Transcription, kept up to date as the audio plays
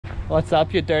What's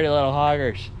up, you dirty little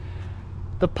hoggers?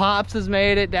 The Pops has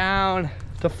made it down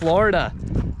to Florida,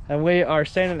 and we are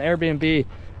staying in an Airbnb,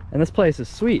 and this place is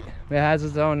sweet. It has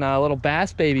its own little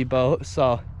bass baby boat,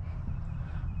 so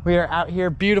we are out here.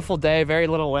 Beautiful day, very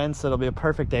little wind, so it'll be a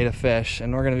perfect day to fish,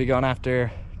 and we're going to be going after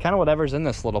kind of whatever's in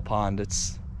this little pond.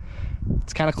 It's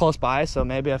kind of close by, so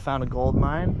maybe I found a gold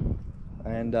mine,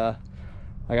 and I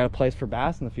got a place for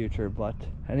bass in the future. But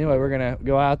anyway, we're gonna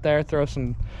go out there, throw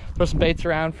some baits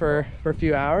around for a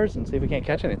few hours and see if we can't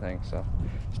catch anything. So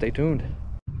stay tuned.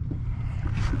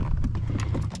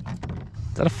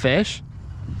 Is that a fish?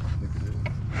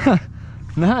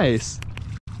 Nice.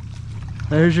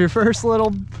 There's your first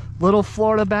little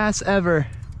Florida bass ever.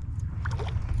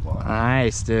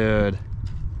 Nice, dude.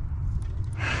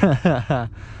 That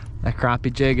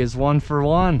crappie jig is 1 for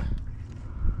 1.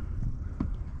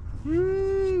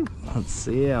 Let's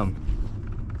see him.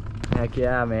 Heck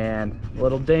yeah, man.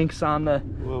 Little dinks on the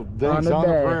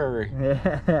prairie.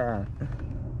 Yeah.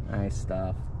 Nice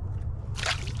stuff.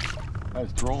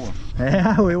 Nice trolling.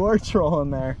 Yeah, we were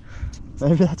trolling there.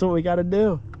 Maybe that's what we got to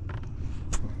do.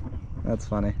 That's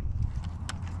funny.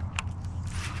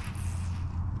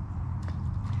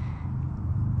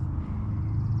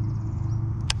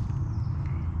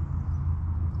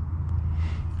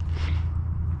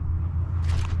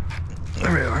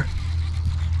 There we are.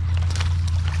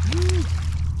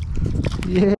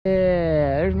 Yeah,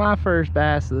 there's my first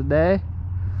bass of the day.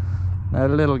 That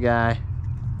little guy.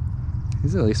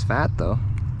 He's at least fat though.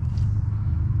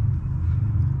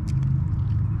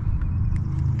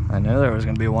 I knew there was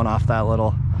gonna be one off that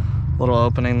little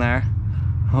opening there.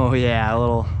 Oh yeah, a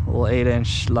little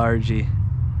 8-inch largie.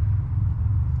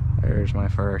 There's my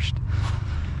first.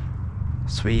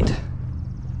 Sweet.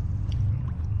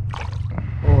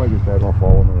 Oh, I just had one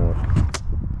fall in the water.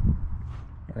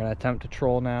 We're gonna attempt to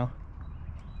troll now.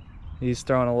 He's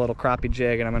throwing a little crappie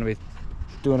jig, and I'm gonna be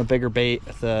doing a bigger bait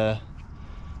with the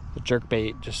jerk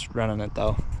bait, just running it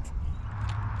though.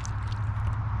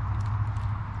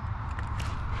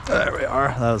 There we are.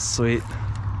 That was sweet.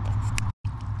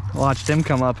 Watched him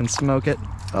come up and smoke it.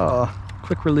 Oh,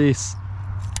 quick release.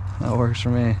 That works for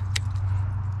me.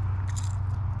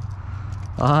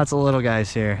 Lots of little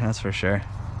guys here, that's for sure.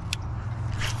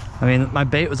 I mean, my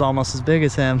bait was almost as big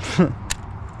as him.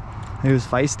 He was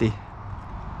feisty.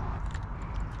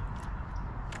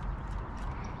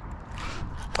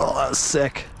 Oh, that was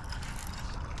sick.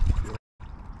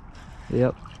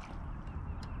 Yep.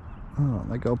 Oh,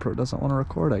 my GoPro doesn't want to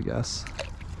record, I guess.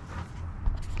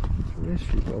 Where is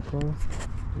your GoPro?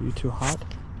 Are you too hot?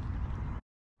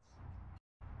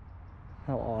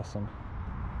 How awesome.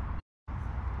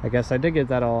 I guess I did get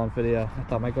that all on video. I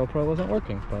thought my GoPro wasn't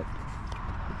working, but...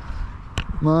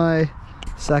 My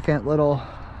second little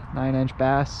 9-inch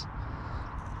bass.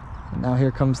 And now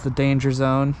here comes the danger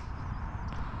zone.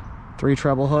 3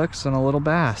 treble hooks and a little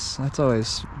bass. That's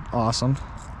always awesome.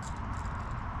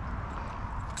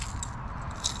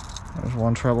 There's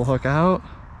 1 treble hook out.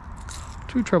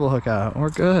 2 treble hook out.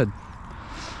 We're good.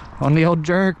 On the old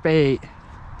jerk bait.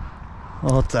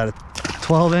 Well, it's at a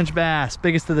 12-inch bass.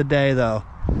 Biggest of the day though.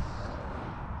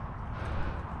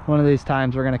 One of these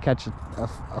times we're gonna catch a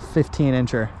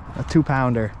 15-incher, a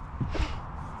 2-pounder.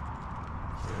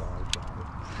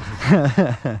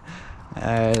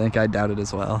 I think I doubt it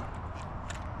as well.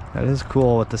 That is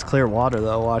cool with this clear water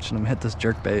though, watching them hit this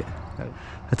jerk bait.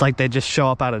 It's like they just show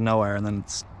up out of nowhere and then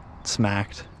it's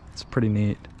smacked. It's pretty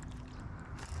neat.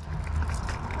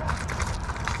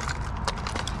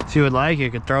 If you would like, you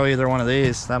could throw either one of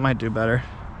these. That might do better.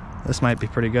 This might be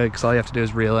pretty good because all you have to do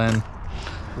is reel in.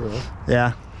 Really?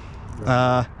 Yeah.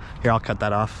 Here, I'll cut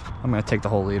that off. I'm gonna take the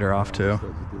whole leader off too.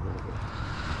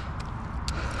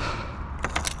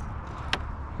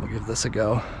 We'll give this a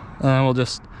go. And then we'll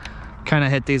just kind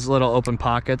of hit these little open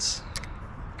pockets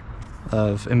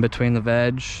of in between the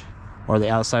veg, or the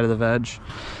outside of the veg,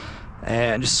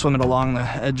 and just swim it along the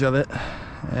edge of it,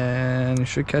 and you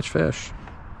should catch fish.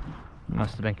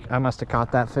 I must have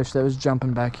caught that fish that was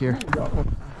jumping back here.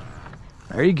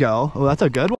 There you go. Oh, that's a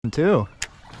good one too.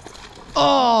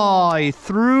 Oh, he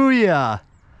threw ya.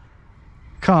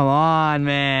 Come on,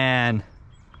 man.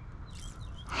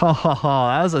 Oh,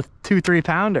 that was a 2-3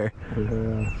 pounder.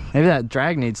 Yeah. Maybe that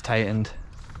drag needs tightened.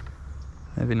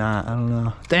 Maybe not, I don't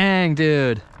know. Dang,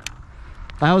 dude.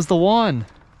 That was the one.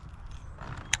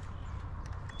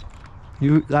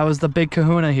 That was the big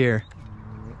kahuna here.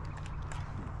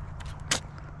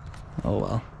 Oh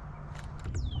well.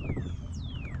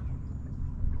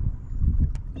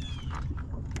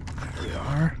 There we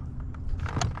are.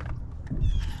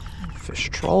 Fish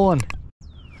trolling.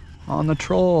 On the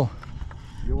troll.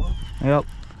 You want? Yep.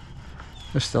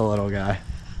 Just a little guy.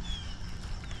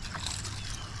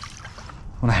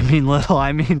 When I mean little,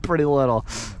 I mean pretty little.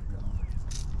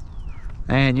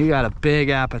 Man, you got a big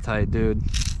appetite, dude.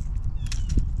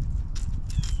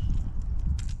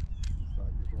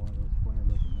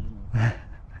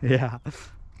 Yeah.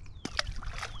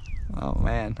 Oh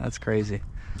man, that's crazy.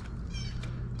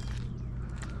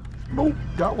 Oh,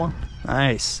 got one.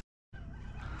 Nice.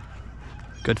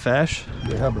 Good fish?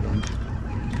 Yeah, but I'm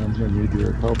gonna need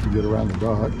your help to get around the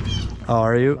dock. Oh,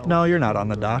 are you? No, you're not on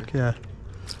the dock. Yeah.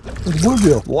 It's a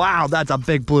bluegill. Wow, that's a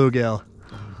big bluegill.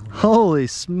 Holy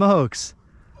smokes.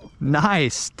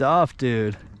 Nice stuff,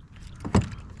 dude.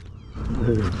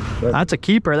 That's a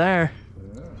keeper there.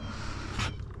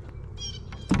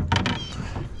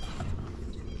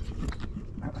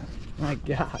 My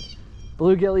God.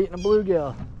 Bluegill eating a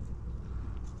bluegill.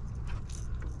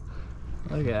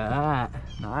 Look at that.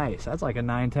 Nice. That's like a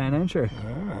 9-10 incher.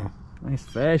 Yeah. Nice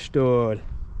fish, dude.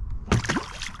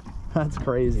 That's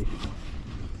crazy.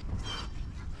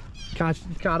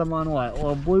 Caught him on what? A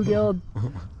little bluegill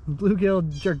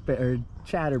jerkbait or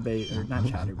chatterbait, or not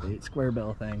chatterbait, square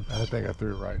bill thing. I think I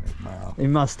threw it right in his mouth. He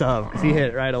must have, because he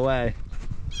hit it right away.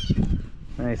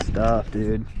 Nice stuff,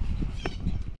 dude.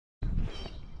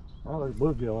 Oh, there's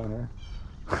bluegill in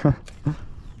there.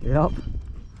 Yep.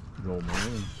 The old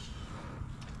man.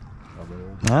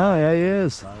 Oh, yeah, he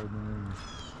is.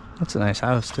 That's a nice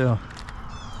house, too.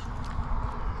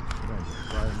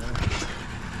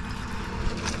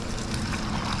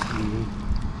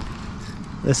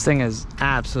 This thing is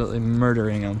absolutely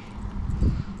murdering him.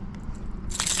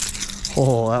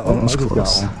 Oh, that one was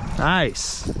close.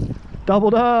 Nice.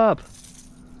 Doubled up.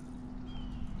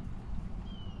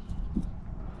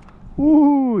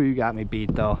 Ooh, you got me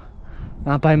beat though.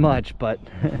 Not by much, but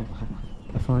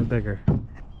definitely bigger.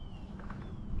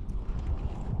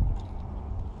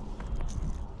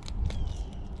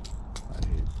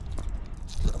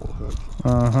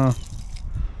 Uh-huh.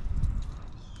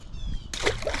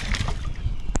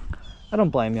 I don't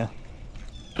blame you.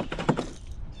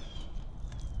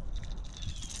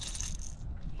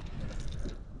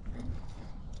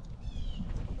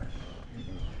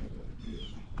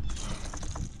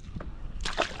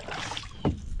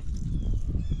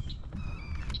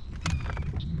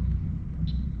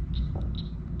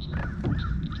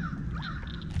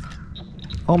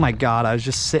 Oh my God, I was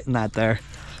just sitting that there.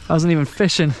 I wasn't even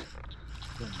fishing.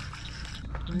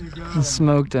 I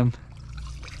smoked him.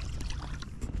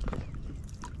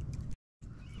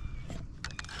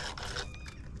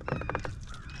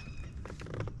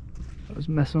 I was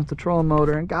messing with the trolling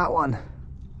motor and got one.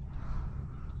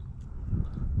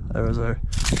 There was a...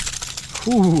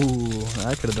 Ooh,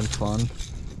 that could have been fun.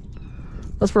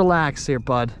 Let's relax here,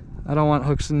 bud. I don't want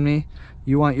hooks in me.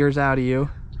 You want yours out of you.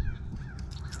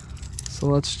 So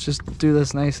let's just do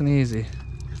this nice and easy.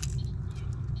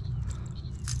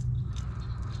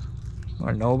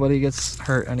 Where nobody gets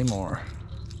hurt anymore.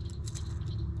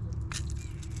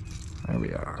 There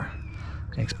we are.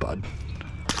 Thanks, bud.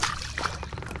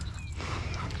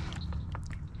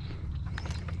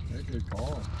 Good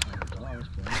call.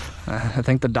 I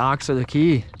think the docks are the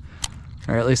key.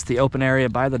 Or at least the open area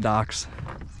by the docks.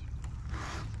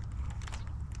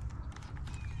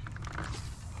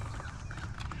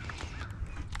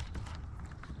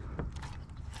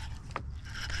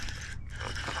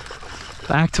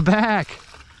 Back to back.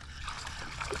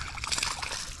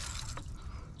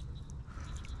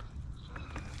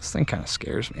 This thing kind of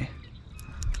scares me.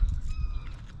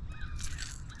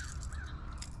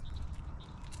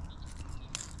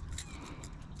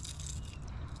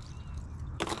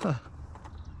 Huh.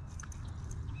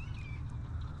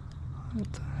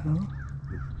 What the hell?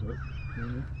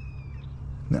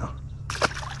 No.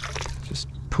 Just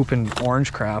pooping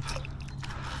orange crap.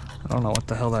 I don't know what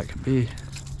the hell that could be.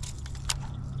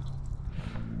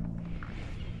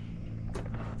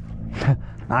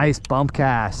 Nice bump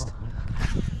cast.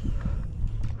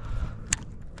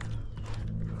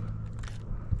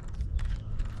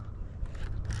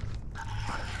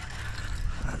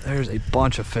 There's a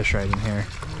bunch of fish right in here.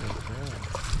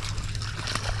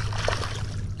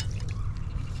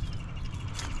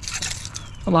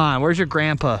 Come on, where's your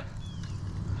grandpa?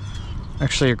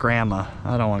 Actually, your grandma.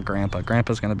 I don't want grandpa.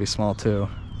 Grandpa's gonna be small too.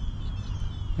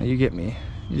 Now you get me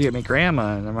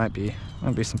grandma, and there might be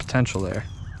some potential there.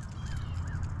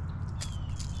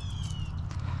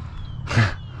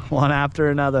 One after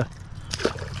another.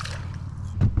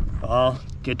 Oh,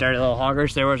 get dirty little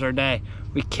hoggers. There was our day.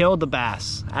 We killed the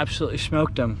bass. Absolutely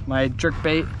smoked them. My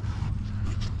jerkbait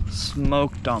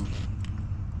smoked them.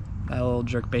 That little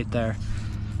jerkbait there.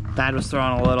 Dad was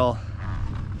throwing a little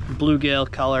bluegill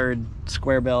colored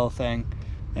square bill thing.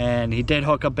 and he did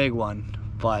hook a big one,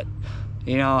 but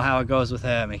you know how it goes with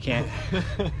him. He can't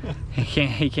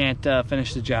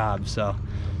finish the job. So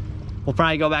we'll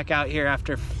probably go back out here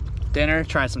after dinner,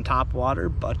 try some top water,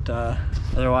 but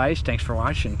otherwise, thanks for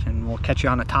watching, and we'll catch you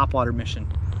on a top water mission.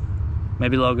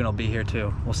 Maybe Logan will be here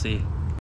too. We'll see.